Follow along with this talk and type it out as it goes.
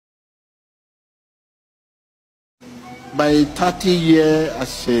by 30 years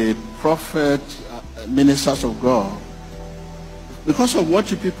as a prophet, ministers of God, because of what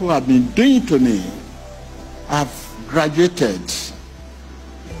you people have been doing to me, I've graduated.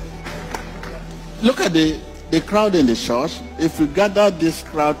 Look at the crowd in the church. If we gather this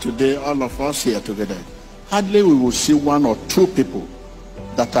crowd today, all of us here together, hardly we will see one or two people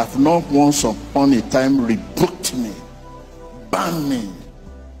that have not once upon a time rebuked me, banned me.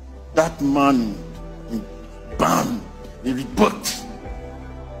 That man, banned, he rebuked.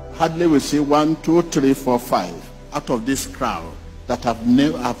 Hardly we see 1, 2, 3, 4, 5 out of this crowd that have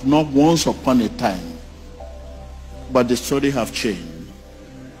not once upon a time. But the story have changed.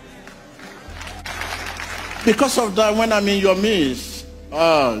 Because of that, when I'm in your midst,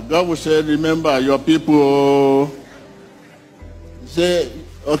 God will say, remember your people. Say,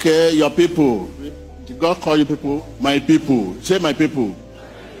 okay, your people. Did God call you people? My people. Say my people.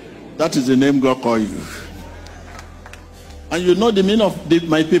 That is the name God called you. And you know the meaning of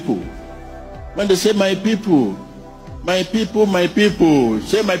my people. When they say my people, my people, my people.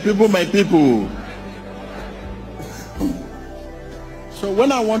 Say my people, my people. So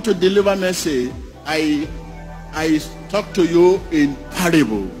when I want to deliver message, I talk to you in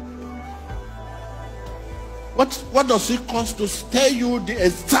parable. What does it cost to tell you the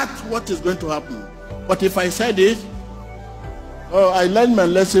exact what is going to happen? But if I said it, I learned my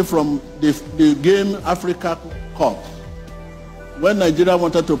lesson from the game Africa Cup. When Nigeria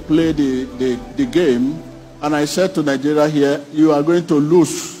wanted to play the game, and I said to Nigeria here, you are going to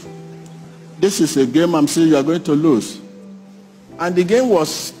lose. This is a game I'm saying you are going to lose. And the game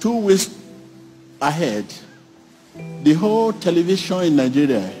was 2 weeks ahead. The whole television in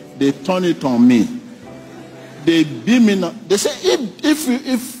Nigeria, they turn it on me. They beam me. They say,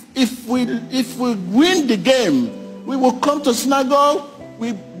 if we win the game, we will come to synagogue.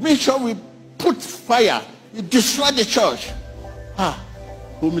 We make sure we put fire. We destroy the church.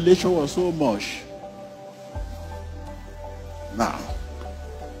 Humiliation was so much. Now,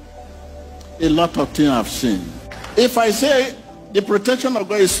 a lot of things I've seen. If I say the protection of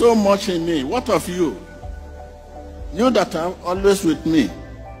God is so much in me, what of you? You that are always with me,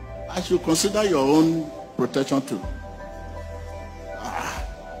 I should consider your own protection too.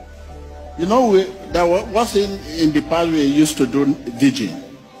 You know, there was in the past we used to do vigil.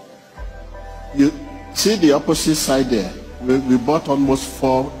 You see the opposite side there. We bought almost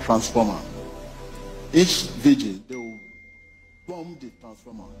 4 transformers. Each vigil, they will bomb the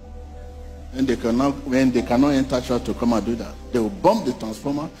transformer. And when they cannot enter church to come and do that, they will bomb the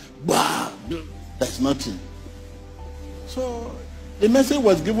transformer. Bah! There's nothing. So the message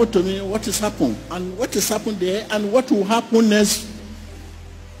was given to me, what is happened, and what is happened there, and what will happen next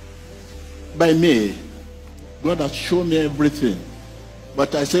by me. God has shown me everything.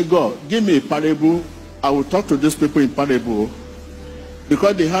 But I say, God, give me a parable. I will talk to these people in parable,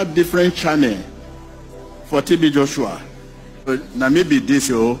 because they have different channel for TB Joshua. Now maybe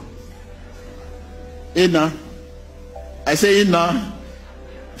this, Ina. I say Ina.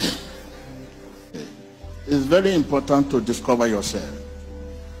 It's very important to discover yourself.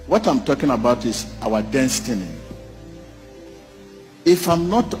 What I'm talking about is our destiny. If I'm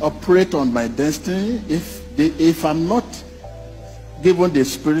not operate on my destiny, if I'm not given the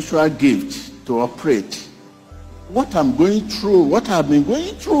spiritual gift to operate, what I'm going through, what I've been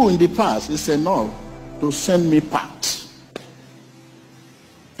going through in the past is enough to send me packed.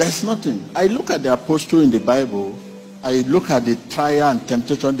 There's nothing. I look at the apostle in the Bible, I look at the trial and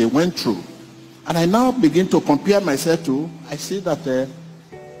temptation they went through, and I now begin to compare myself to, I see that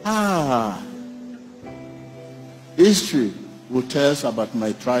history will tell us about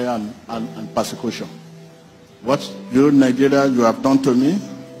my trial and persecution. What you, Nigeria, you have done to me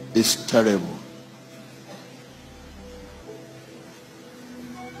is terrible.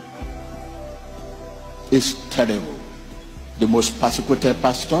 It's terrible. The most persecuted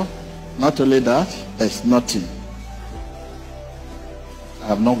pastor. Not only that, there's nothing I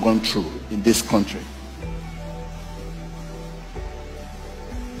have not gone through in this country.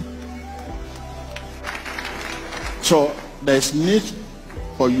 So there's need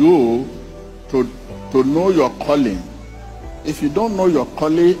for you to know your calling. If you don't know your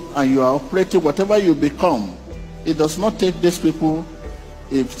calling and you are operating whatever you become, it does not take these people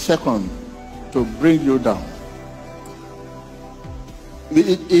a second to bring you down.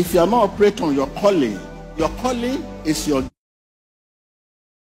 If you are not operating on your calling is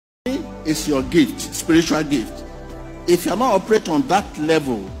your gift, spiritual gift. If you are not operating on that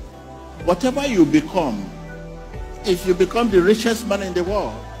level, whatever you become, if you become the richest man in the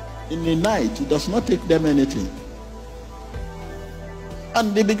world, in the night, it does not take them anything.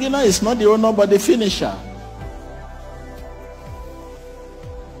 And the beginner is not the owner but the finisher.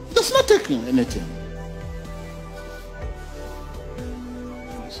 It's not taking anything.